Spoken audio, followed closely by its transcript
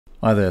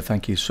Hi there,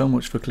 thank you so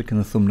much for clicking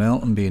the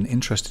thumbnail and being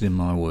interested in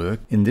my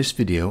work. In this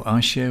video I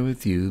share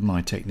with you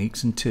my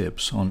techniques and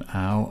tips on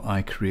how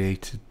I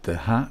created the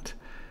hat,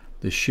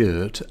 the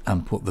shirt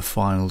and put the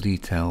final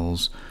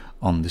details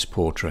on this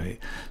portrait.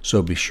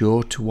 So be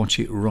sure to watch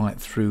it right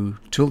through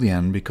till the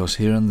end, because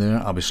here and there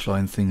I'll be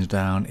slowing things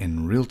down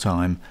in real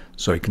time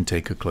so you can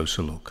take a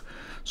closer look.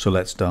 So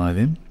let's dive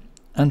in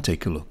and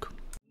take a look.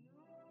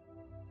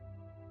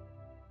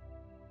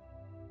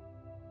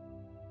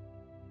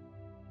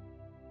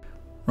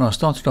 Right, I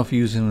started off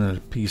using a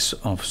piece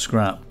of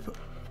scrap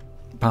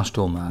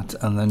pastel mat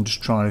and then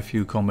just tried a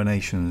few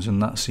combinations,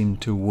 and that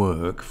seemed to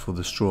work for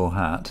the straw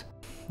hat.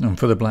 And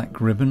for the black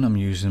ribbon I'm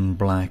using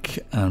black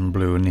and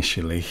blue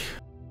initially.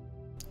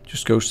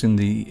 Just ghosting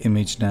the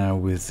image now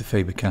with the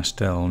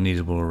Faber-Castell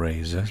kneadable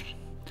eraser.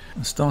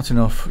 And starting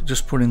off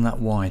just putting that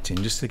white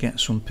in just to get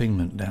some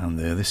pigment down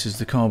there. This is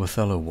the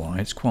Carbothello white,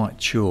 it's quite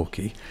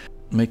chalky.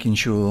 Making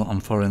sure I'm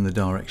following the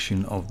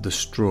direction of the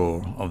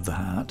straw of the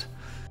hat.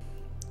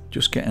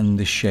 Just getting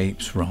the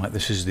shapes right.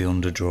 This is the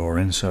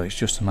underdrawing, so it's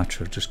just a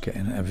matter of just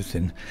getting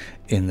everything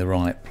in the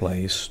right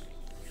place.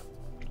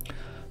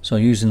 So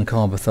using the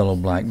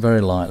Carbothello black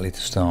very lightly to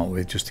start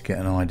with, just to get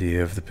an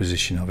idea of the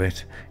position of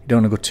it. You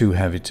don't want to go too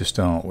heavy to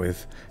start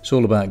with. It's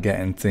all about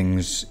getting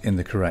things in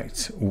the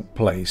correct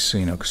place,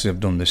 you know, because I've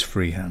done this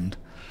freehand.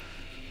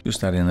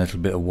 Just adding a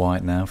little bit of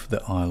white now for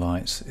the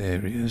highlights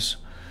areas,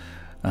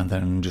 and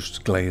then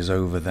just glaze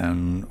over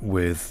them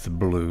with the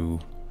blue,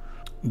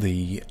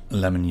 the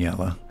lemon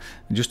yellow,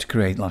 just to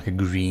create like a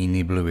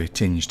greeny bluey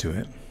tinge to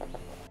it.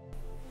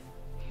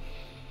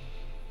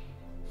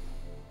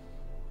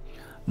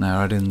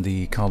 Now adding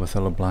the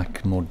Carbothello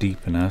black more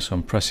deeper now, so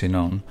I'm pressing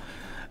on,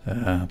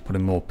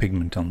 putting more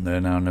pigment on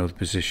there. Now I know the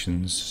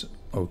position's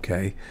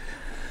okay.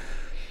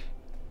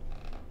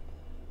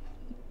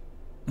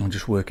 I'm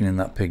just working in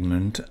that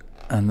pigment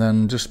and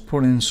then just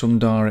putting some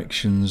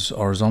directions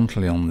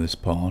horizontally on this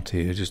part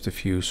here, just a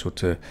few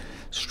sort of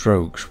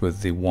strokes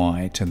with the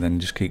white, and then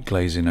just keep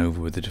glazing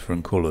over with the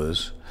different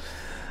colours.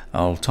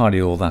 I'll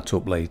tidy all that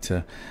up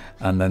later.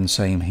 And then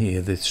same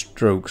here, the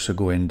strokes are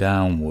going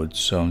downwards,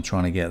 so I'm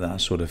trying to get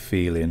that sort of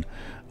feeling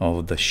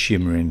of the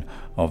shimmering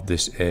of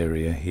this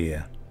area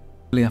here.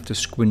 You really have to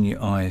squint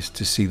your eyes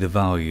to see the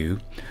value,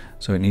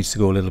 so it needs to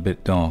go a little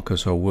bit darker,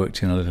 so I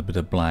worked in a little bit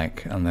of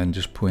black and then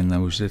just putting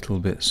those little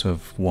bits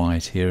of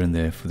white here and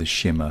there for the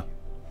shimmer.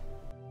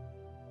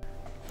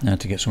 Now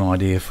to get some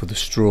idea for the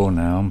straw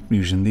now, I'm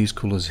using these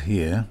colours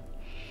here,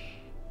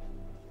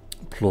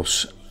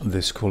 plus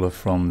this colour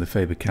from the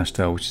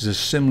Faber-Castell, which is a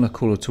similar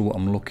colour to what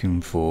I'm looking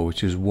for,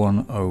 which is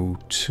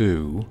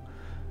 102.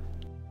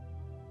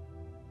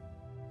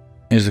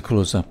 Here's the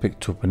colours I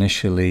picked up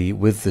initially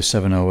with the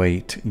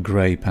 708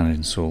 grey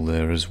pencil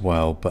there as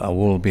well, but I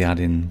will be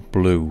adding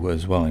blue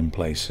as well in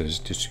places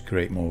just to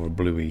create more of a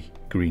bluey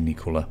greeny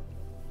colour.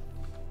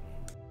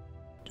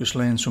 Just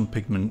laying some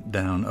pigment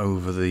down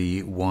over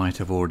the white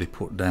I've already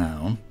put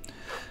down,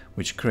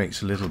 which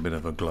creates a little bit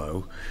of a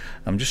glow.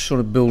 I'm just sort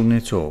of building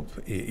it up.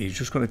 You've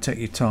just got to take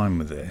your time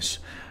with this.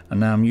 And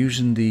now I'm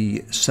using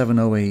the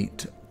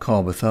 708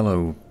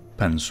 Carbothello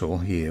pencil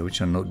here, which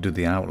I do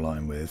the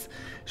outline with.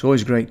 It's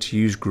always great to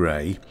use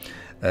grey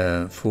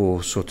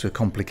for sort of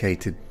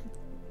complicated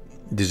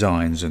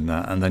designs and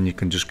that, and then you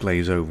can just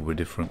glaze over with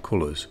different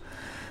colours.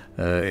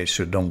 It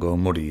should don't go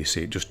muddy, you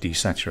see, it just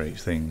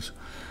desaturates things.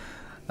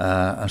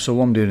 And so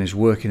what I'm doing is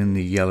working in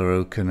the yellow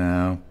ochre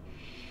now.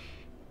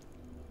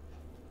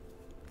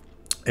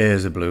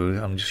 Here's the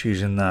blue. I'm just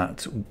using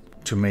that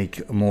to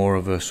make more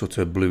of a sort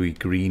of bluey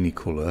greeny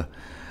colour,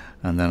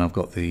 and then I've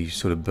got the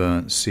sort of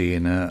burnt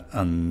sienna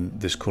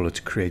and this colour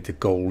to create the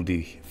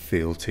goldy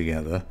feel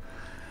together.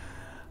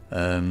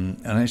 And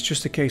it's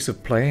just a case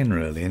of playing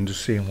really and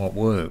just seeing what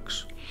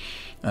works,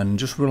 and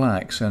just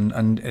relax,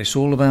 and it's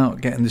all about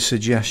getting the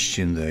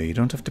suggestion there. You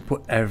don't have to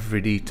put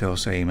every detail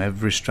same,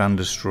 every strand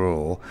of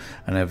straw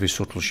and every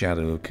subtle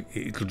shadow.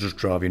 It'll just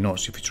drive you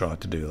nuts if you try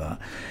to do that.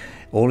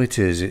 All it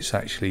is, it's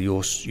actually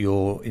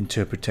your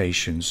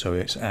interpretation, so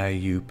it's how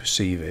you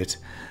perceive it,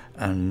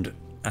 and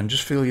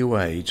just feel your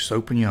way, just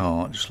open your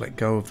heart, just let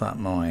go of that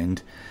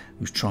mind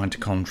who's trying to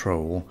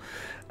control,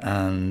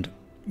 and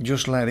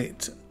just let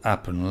it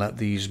happen, let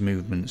these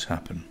movements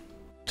happen.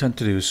 What I tend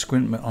to do is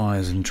squint my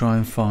eyes and try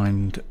and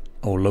find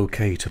or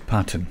locate a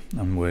pattern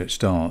and where it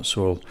starts.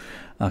 So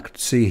I could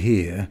see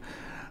here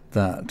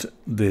that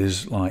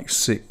there's like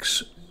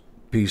 6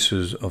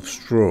 pieces of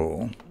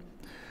straw,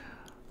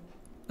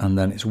 and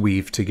then it's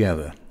weaved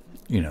together,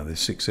 you know, there's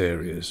 6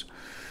 areas.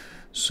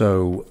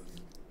 So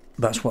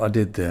that's what I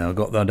did there. I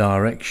got the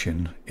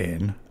direction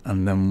in,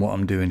 and then what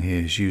I'm doing here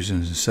is using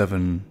the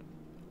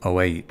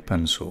 708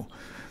 pencil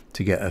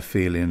to get a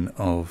feeling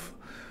of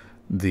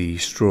the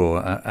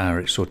straw, how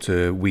it's sort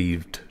of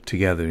weaved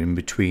together in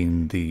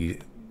between the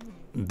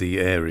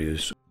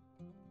areas.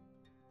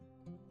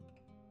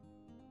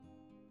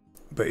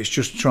 But it's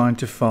just trying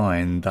to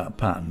find that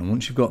pattern.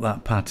 Once you've got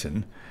that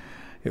pattern,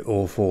 it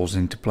all falls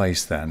into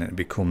place then. It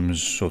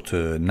becomes sort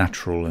of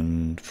natural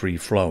and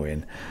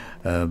free-flowing.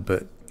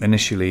 But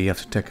initially you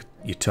have to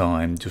your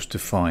time just to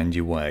find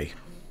your way.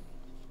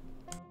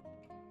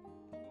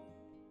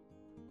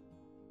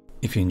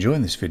 If you're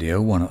enjoying this video,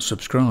 why not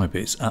subscribe?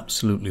 It's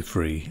absolutely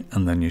free,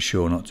 and then you're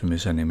sure not to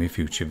miss any of my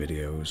future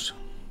videos.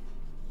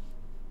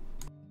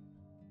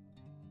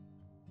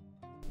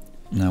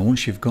 Now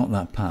once you've got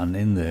that pattern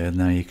in there,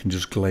 now you can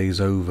just glaze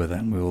over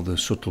that with all the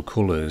subtle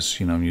colours.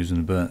 You know, I'm using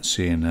the burnt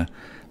sienna,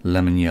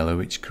 lemon yellow,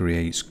 which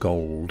creates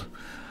gold.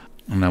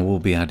 And I will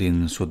be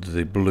adding sort of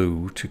the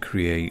blue to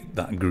create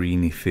that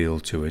greeny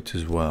feel to it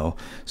as well.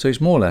 So it's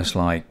more or less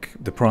like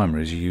the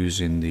primaries. You're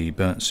using the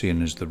burnt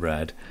sienna as the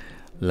red,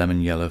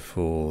 lemon yellow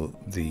for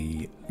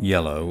the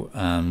yellow,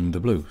 and the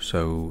blue.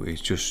 So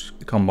it's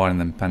just combining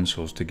them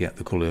pencils to get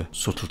the colour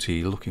subtlety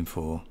you're looking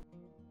for.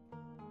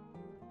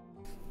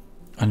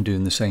 I'm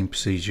doing the same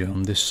procedure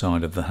on this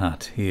side of the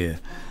hat here.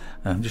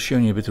 I'm just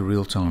showing you a bit of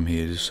real time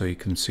here just so you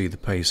can see the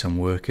pace I'm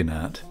working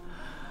at.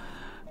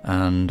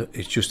 And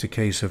it's just a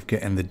case of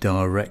getting the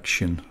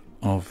direction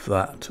of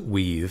that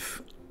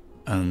weave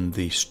and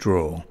the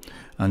straw,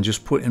 and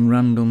just putting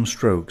random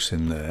strokes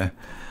in there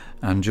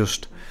and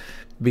just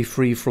be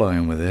free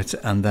flowing with it.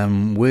 And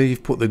then where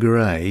you've put the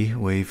grey,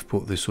 where you've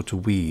put this sort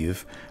of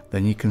weave,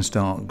 then you can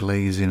start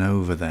glazing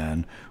over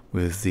then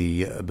with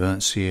the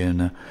burnt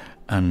sienna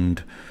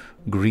and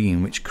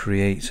green, which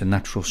creates a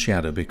natural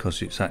shadow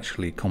because it's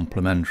actually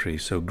complementary.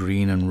 So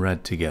green and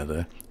red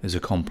together is a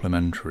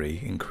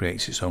complementary and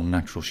creates its own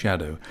natural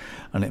shadow,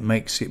 and it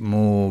makes it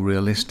more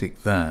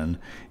realistic then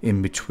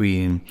in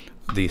between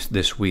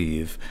this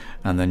weave.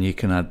 And then you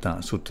can add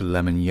that sort of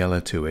lemon yellow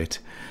to it,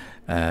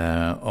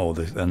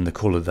 and the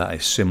colour that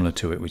is similar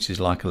to it, which is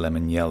like a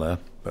lemon yellow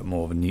but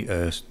more of a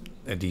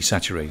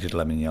desaturated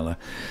lemon yellow,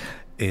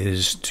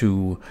 is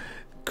to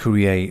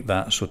create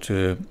that sort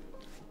of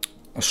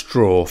a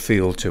straw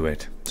feel to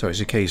it. So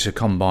it's a case of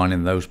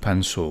combining those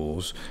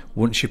pencils.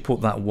 Once you put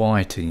that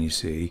white in, you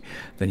see,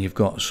 then you've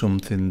got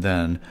something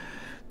then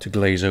to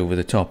glaze over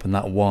the top, and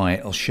that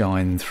white will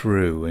shine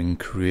through and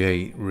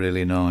create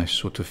really nice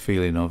sort of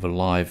feeling of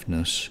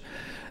aliveness,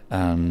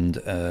 and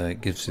it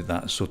gives it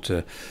that sort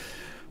of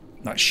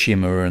that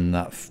shimmer, and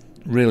that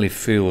really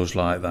feels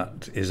like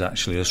that is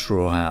actually a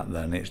straw hat.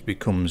 Then it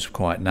becomes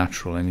quite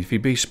natural. And if you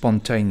be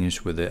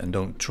spontaneous with it and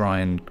don't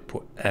try and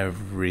put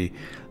every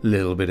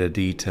little bit of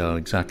detail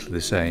exactly the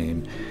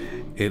same,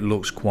 it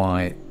looks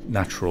quite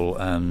natural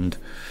and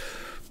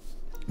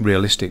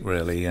realistic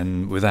really,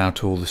 and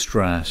without all the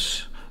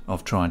stress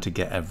of trying to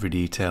get every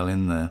detail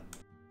in there.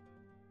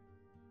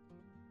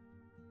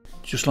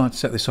 Just like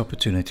to take this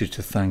opportunity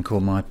to thank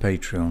all my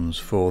Patreons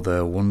for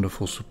their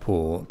wonderful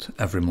support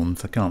every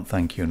month. I can't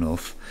thank you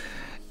enough.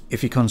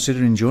 If you're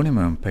considering joining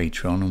my own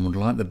Patreon and would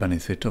like the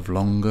benefit of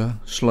longer,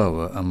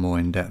 slower and more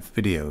in-depth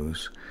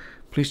videos,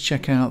 please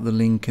check out the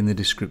link in the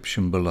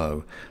description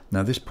below.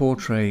 Now this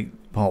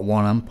portrait part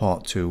 1 and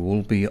part 2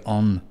 will be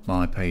on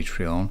my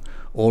Patreon,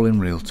 all in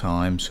real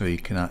time, so you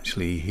can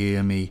actually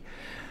hear me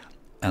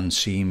and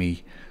see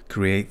me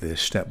create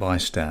this step by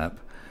step,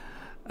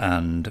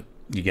 and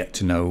you get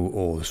to know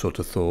all the sort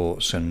of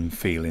thoughts and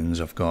feelings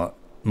I've got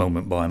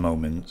moment by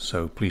moment.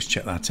 So please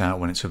check that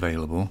out when it's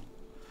available.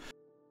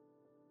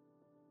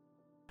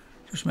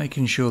 Just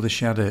making sure the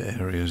shadow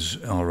areas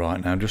are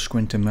right now, just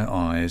squinting my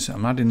eyes.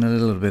 I'm adding a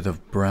little bit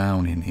of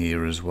brown in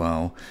here as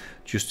well,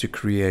 just to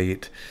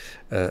create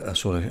a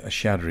sort of a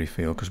shadowy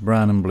feel, because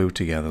brown and blue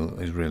together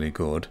is really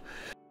good.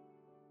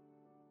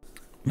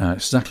 Now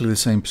it's exactly the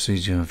same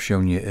procedure I've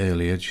shown you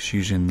earlier, just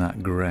using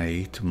that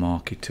grey to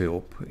mark it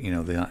up, you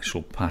know, the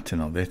actual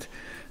pattern of it.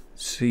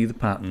 See the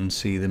pattern,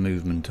 see the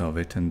movement of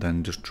it, and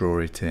then just draw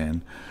it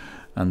in.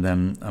 And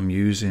then I'm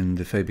using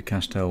the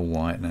Faber-Castell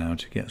white now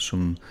to get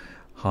some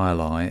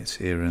highlights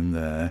here and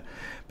there,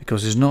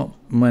 because there's not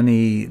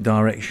many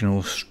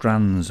directional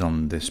strands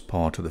on this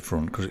part of the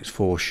front because it's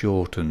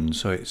foreshortened.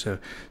 So it's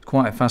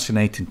quite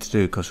fascinating to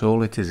do, because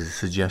all it is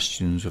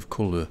suggestions of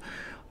colour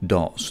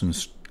dots and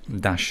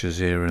dashes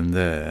here and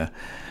there,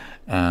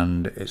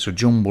 and it's a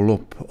jumble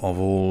up of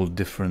all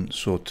different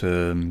sort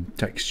of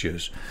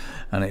textures,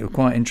 and it was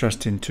quite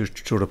interesting to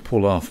sort of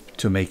pull off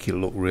to make it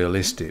look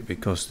realistic,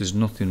 because there's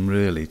nothing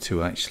really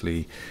to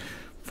actually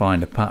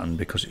find a pattern,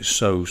 because it's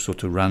so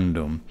sort of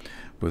random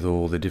with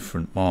all the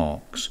different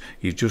marks.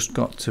 You've just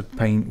got to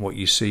paint what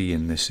you see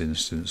in this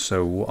instance.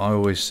 So what I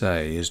always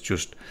say is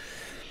just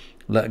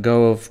let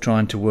go of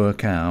trying to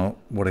work out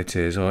what it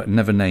is, or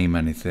never name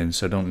anything.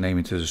 So don't name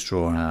it as a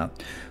straw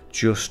hat,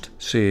 just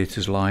see it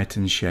as light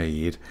and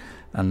shade,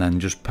 and then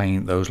just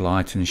paint those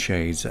light and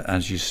shades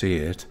as you see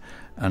it,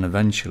 and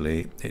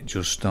eventually it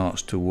just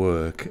starts to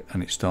work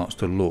and it starts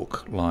to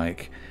look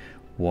like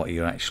what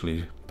you're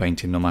actually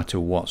painting, no matter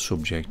what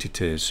subject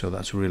it is. So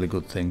that's a really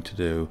good thing to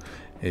do,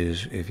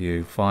 is if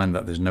you find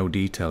that there's no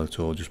detail at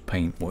all, just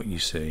paint what you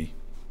see.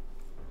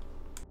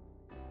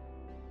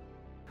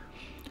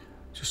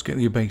 Just get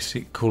your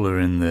basic colour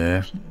in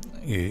there,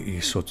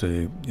 your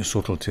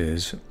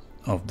subtleties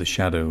of the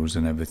shadows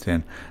and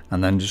everything,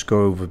 and then just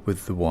go over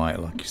with the white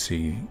like you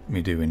see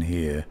me doing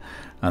here,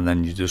 and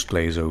then you just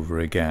glaze over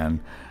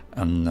again,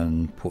 and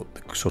then put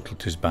the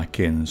subtleties back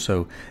in.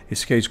 So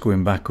it's a case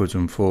going backwards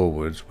and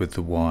forwards with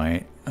the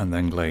white, and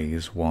then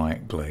glaze,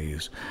 white,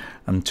 glaze,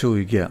 until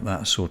you get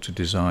that sort of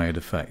desired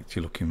effect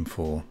you're looking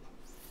for.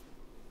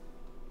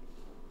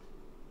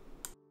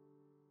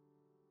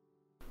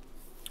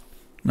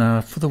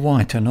 Now for the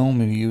white I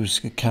normally use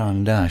a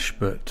Caran dash,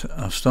 but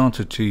I've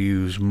started to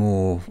use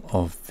more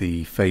of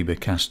the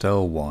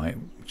Faber-Castell white,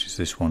 which is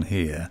this one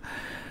here.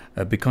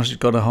 Because it's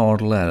got a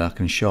hard lead, I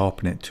can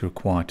sharpen it to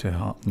quite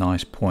a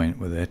nice point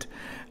with it,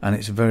 and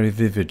it's very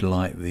vivid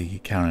like the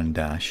Caran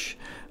dash,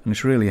 and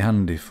it's really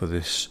handy for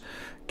this,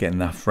 getting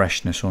that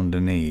freshness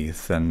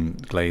underneath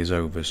and glaze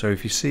over. So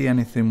if you see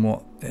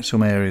anything,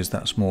 some areas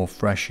that's more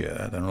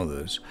fresher than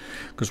others,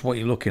 because what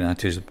you're looking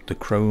at is the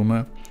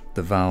chroma,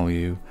 the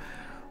value,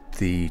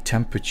 the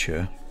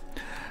temperature.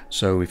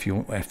 So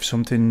if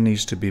something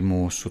needs to be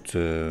more sort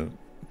of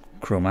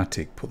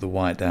chromatic, put the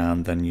white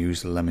down, then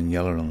use the lemon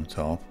yellow on the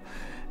top.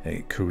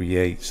 It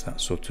creates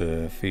that sort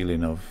of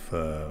feeling of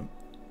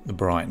the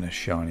brightness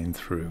shining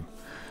through.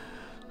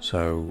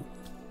 So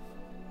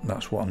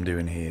that's what I'm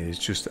doing here, is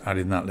just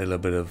adding that little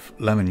bit of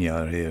lemon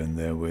yellow here and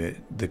there where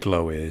the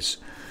glow is,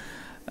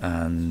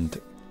 and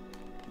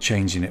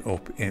changing it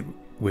up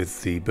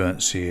with the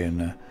burnt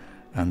sienna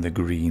and the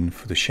green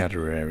for the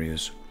shadow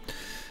areas.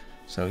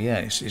 So yeah,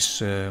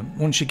 it's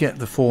once you get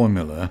the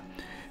formula,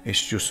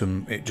 it's just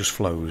it just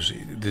flows.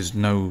 There's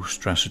no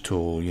stress at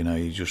all, you know.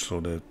 You just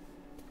sort of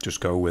just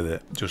go with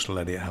it, just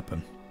let it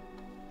happen.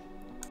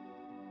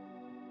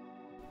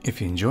 If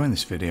you're enjoying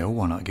this video,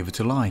 why not give it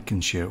a like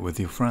and share it with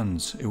your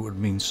friends? It would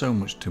mean so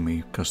much to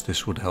me, because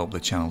this would help the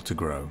channel to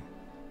grow.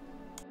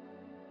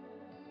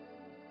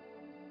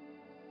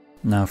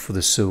 Now for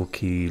the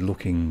silky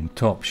looking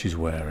top she's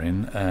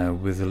wearing,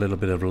 with a little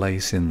bit of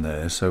lace in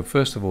there. So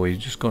first of all, you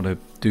just got to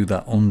do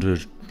that under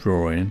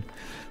drawing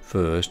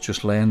first,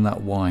 just laying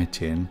that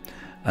white in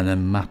and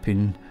then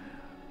mapping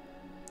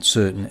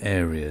certain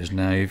areas.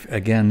 Now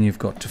again, you've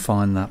got to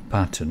find that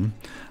pattern,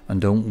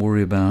 and don't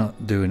worry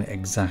about doing it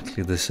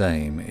exactly the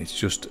same. It's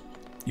just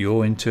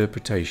your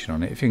interpretation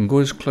on it. If you can go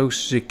as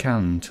close as you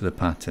can to the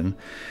pattern,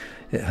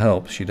 it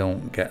helps. You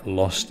don't get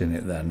lost in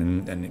it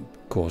then, and it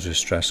causes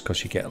stress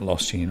because you get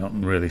lost and you're not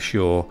really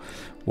sure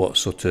what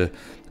sort of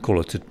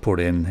colour to put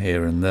in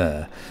here and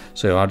there.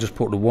 So I'll just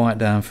put the white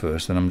down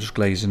first, and I'm just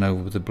glazing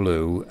over with the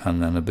blue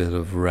and then a bit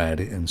of red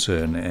in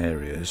certain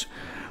areas,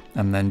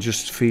 and then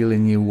just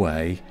feeling your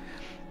way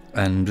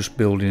and just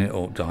building it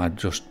up. I'm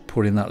just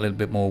putting that little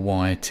bit more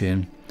white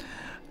in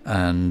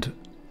and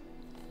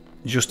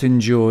just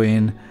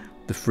enjoying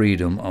the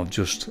freedom of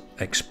just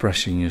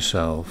expressing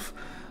yourself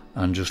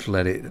and just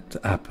let it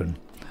happen.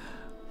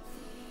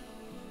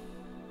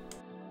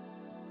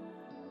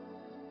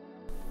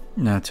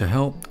 Now to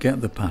help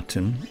get the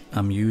pattern,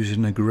 I'm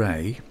using a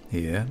grey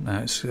here. Now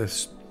it's a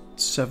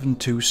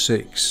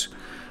 726,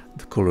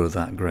 the colour of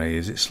that grey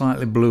is. It's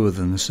slightly bluer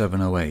than the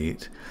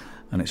 708,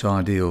 and it's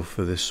ideal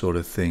for this sort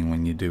of thing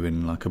when you're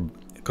doing like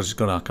because it's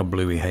got like a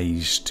bluey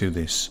haze to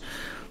this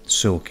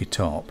silky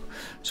top,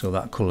 so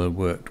that colour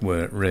worked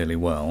really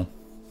well.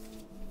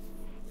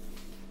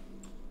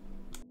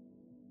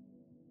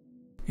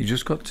 You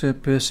just got to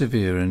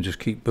persevere and just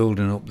keep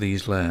building up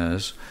these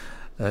layers.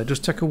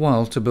 Just take a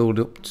while to build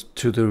up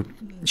to the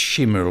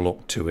shimmer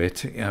look to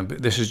it.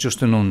 But this is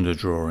just an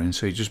underdrawing,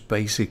 so you're just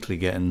basically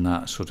getting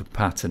that sort of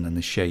pattern and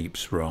the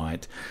shapes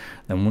right.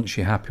 Then once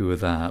you're happy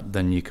with that,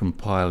 then you can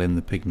pile in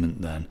the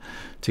pigment then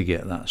to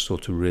get that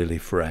sort of really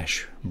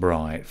fresh,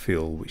 bright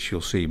feel, which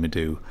you'll see me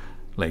do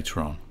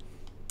later on.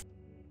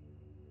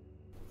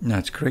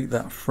 Now to create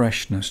that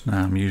freshness,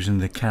 now I'm using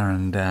the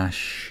Caran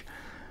dash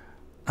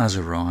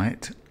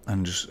azurite,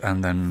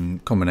 and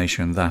then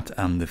combination of that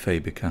and the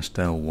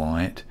Faber-Castell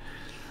white,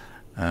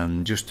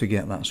 just to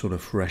get that sort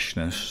of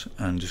freshness,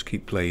 and just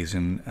keep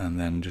glazing, and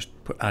then just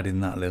adding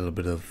that little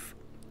bit of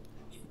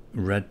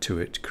red to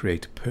it to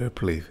create a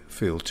purpley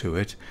feel to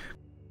it.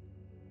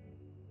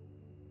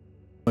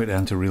 Right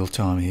down to real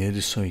time here,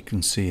 just so you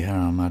can see how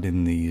I'm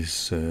adding these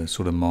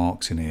sort of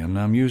marks in here.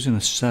 Now I'm using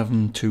a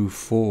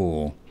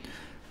 724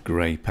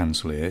 grey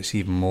pencil here. It's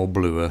even more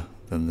bluer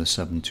than the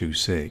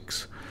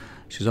 726.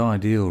 Which is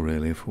ideal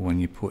really for when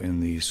you put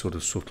in these sort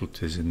of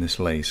subtleties in this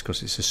lace,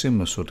 because it's a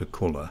similar sort of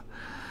colour,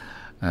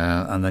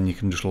 and then you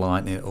can just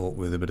lighten it up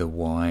with a bit of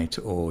white,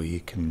 or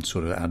you can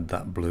sort of add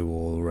that blue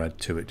or red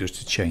to it just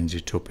to change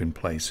it up in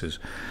places.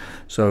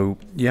 So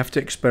you have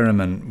to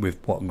experiment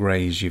with what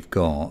greys you've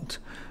got,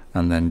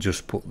 and then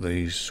just put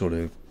these sort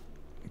of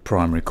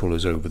primary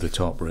colours over the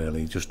top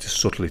really, just to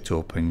subtle it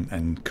up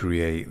and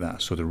create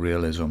that sort of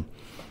realism.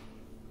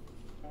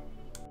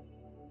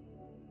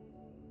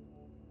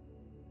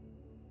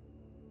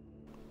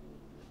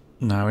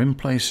 Now in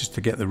places to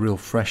get the real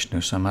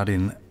freshness, I'm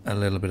adding a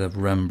little bit of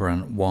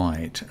Rembrandt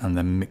white and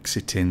then mix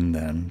it in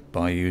then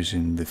by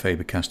using the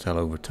Faber-Castell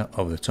over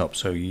the top.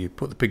 So you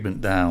put the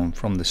pigment down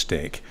from the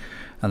stick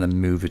and then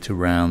move it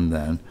around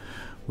then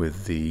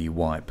with the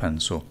white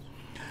pencil.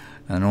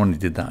 And I only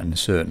did that in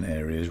certain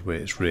areas where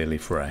it's really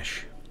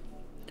fresh.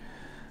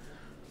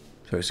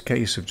 So it's a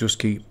case of just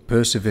keep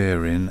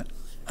persevering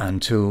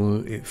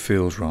until it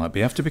feels right, but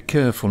you have to be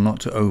careful not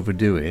to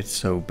overdo it,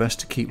 so best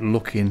to keep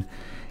looking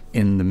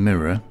in the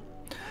mirror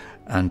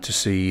and to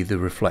see the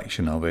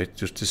reflection of it,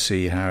 just to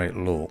see how it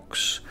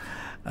looks,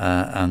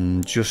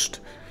 and just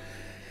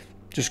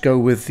go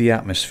with the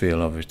atmosphere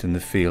of it and the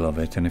feel of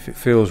it, and if it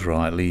feels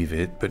right, leave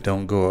it, but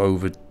don't go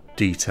over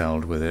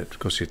detailed with it,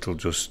 because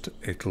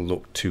it'll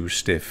look too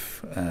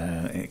stiff.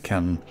 It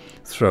can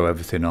throw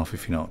everything off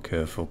if you're not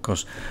careful,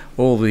 because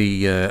all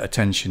the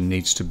attention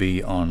needs to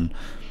be on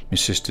my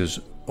sister's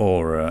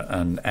aura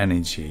and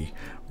energy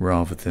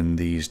rather than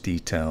these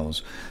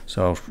details.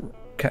 So I've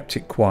kept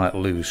it quite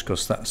loose,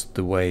 because that's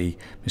the way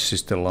my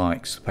sister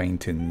likes the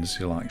paintings.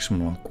 She likes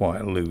them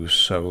quite loose,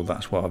 so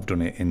that's why I've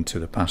done it into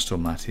the pastel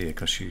mat here,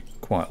 because she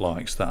quite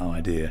likes that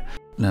idea.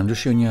 Now I'm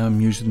just showing you how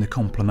I'm using the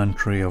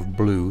complementary of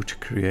blue to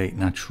create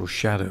natural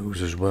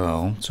shadows as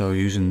well. So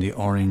using the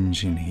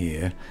orange in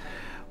here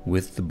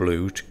with the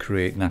blue to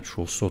create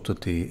natural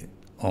subtlety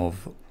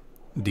of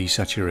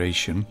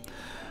desaturation.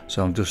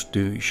 So I'm just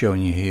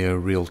showing you here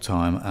real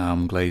time how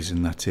I'm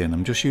glazing that in.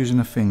 I'm just using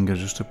a finger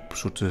just to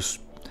sort of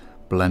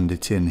blend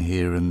it in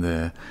here and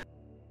there.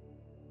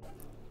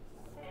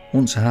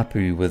 Once I'm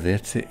happy with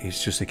it,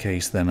 it's just a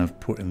case then of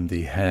putting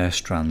the hair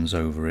strands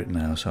over it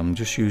now. So I'm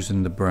just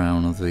using the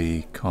brown of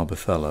the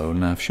Carbothello.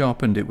 Now I've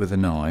sharpened it with a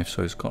knife,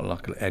 so it's got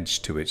like an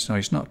edge to it. So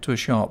it's not to a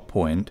sharp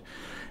point,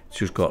 it's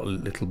just got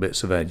little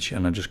bits of edge,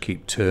 and I just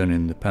keep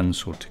turning the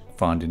pencil to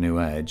find a new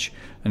edge.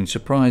 And it's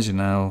surprising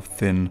how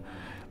thin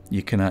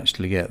you can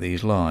actually get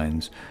these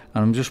lines.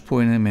 And I'm just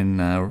putting them in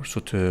now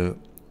sort of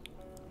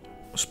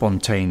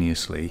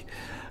spontaneously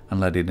and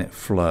letting it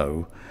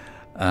flow,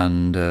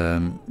 and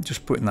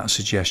just putting that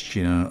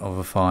suggestion of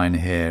a fine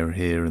hair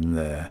here and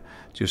there,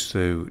 just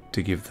to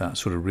give that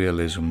sort of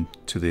realism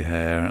to the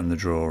hair and the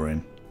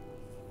drawing.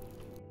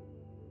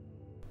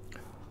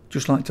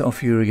 Just like to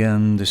offer you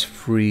again this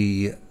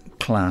free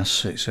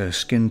class. It's a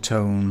skin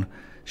tone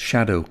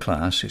shadow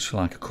class. It's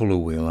like a colour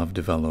wheel I've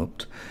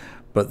developed,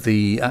 but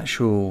the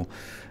actual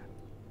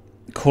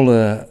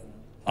colour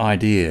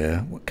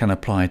idea can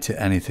apply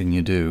to anything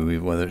you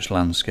do, whether it's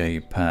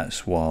landscape,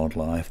 pets,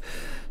 wildlife.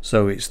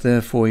 So it's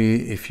there for you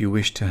if you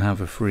wish to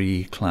have a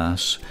free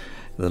class.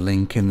 The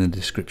link in the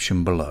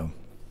description below,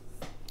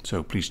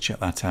 so please check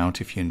that out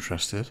if you're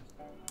interested.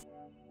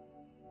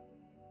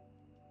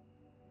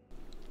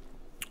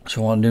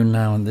 So what I'm doing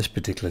now in this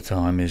particular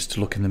time is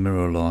to look in the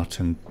mirror a lot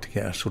and to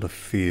get a sort of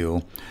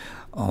feel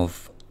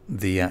of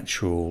the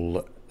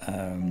actual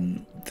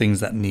things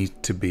that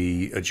need to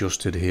be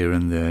adjusted here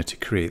and there to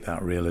create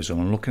that realism.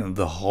 I'm looking at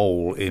the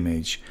whole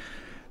image,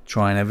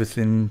 trying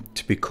everything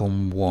to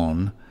become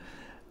one,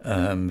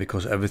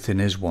 because everything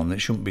is one. It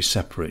shouldn't be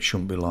separate. It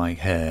shouldn't be like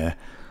hair,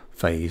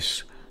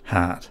 face,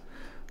 hat,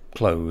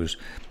 clothes,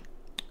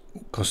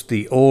 because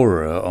the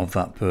aura of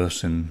that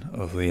person,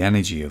 of the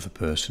energy of the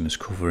person, is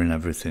covering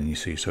everything, you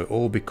see. So it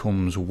all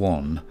becomes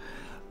one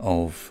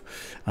of,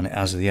 and it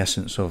has the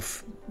essence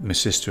of my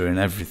sister in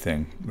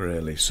everything,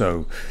 really.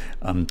 So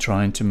I'm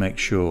trying to make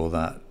sure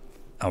that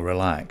I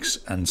relax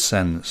and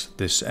sense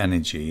this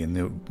energy,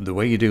 and the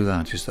way you do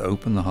that is to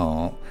open the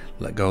heart,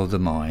 let go of the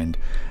mind,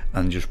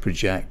 and just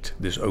project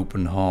this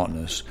open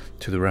heartness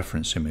to the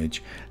reference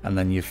image, and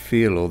then you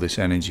feel all this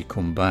energy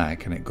come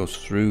back, and it goes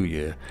through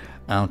you,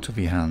 out of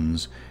your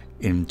hands,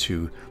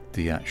 into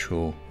the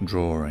actual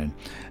drawing,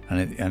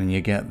 and you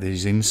get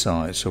these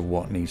insights of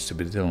what needs to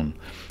be done.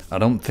 I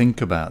don't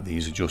think about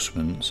these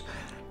adjustments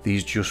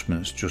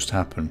just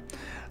happen.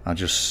 I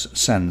just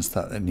sense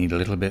that they need a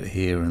little bit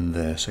here and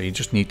there, so you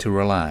just need to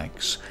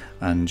relax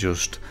and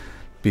just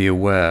be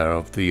aware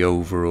of the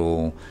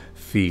overall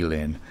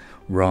feeling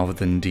rather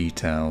than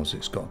details.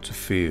 It's got to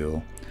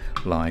feel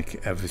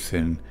like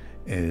everything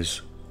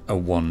is a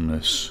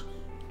oneness.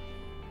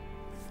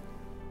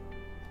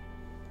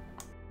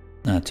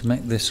 Now to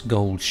make this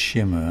gold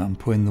shimmer, I'm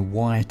putting the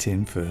white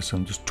in first.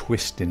 I'm just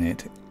twisting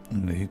it,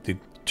 and the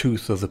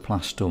tooth of the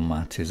pastel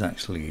mat is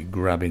actually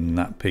grabbing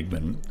that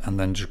pigment, and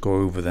then just go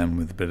over them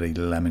with a bit of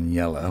lemon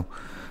yellow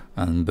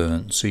and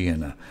burnt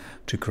sienna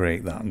to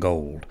create that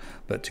gold.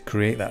 But to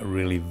create that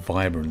really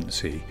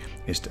vibrancy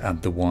is to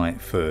add the white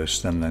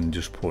first, and then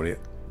just put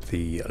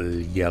the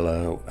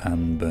yellow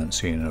and burnt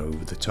sienna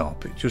over the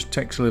top. It just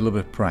takes a little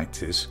bit of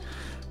practice,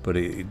 but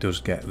it does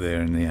get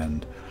there in the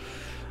end.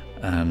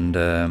 And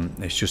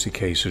it's just a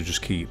case of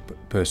just keep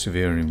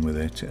persevering with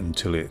it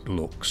until it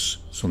looks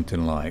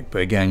something like.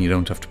 But again, you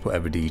don't have to put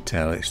every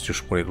detail. It's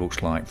just what it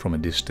looks like from a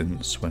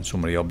distance. When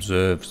somebody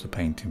observes the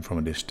painting from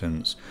a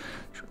distance,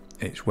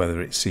 it's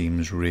whether it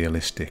seems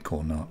realistic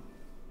or not.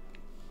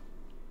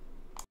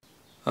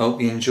 I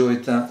hope you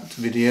enjoyed that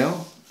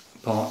video,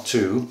 part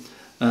 2.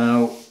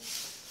 Now,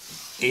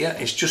 yeah,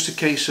 it's just a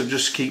case of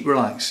just keep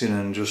relaxing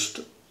and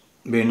just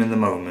being in the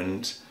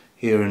moment,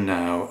 here and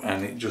now,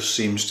 and it just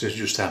seems to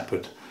just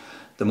happen.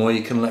 The more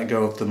you can let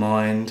go of the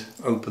mind,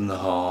 open the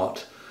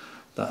heart,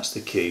 that's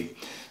the key.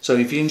 So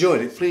if you enjoyed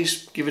it,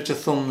 please give it a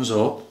thumbs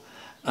up,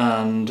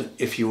 and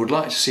if you would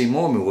like to see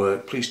more of my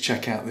work, please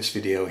check out this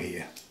video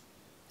here.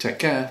 Take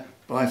care.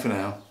 Bye for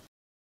now.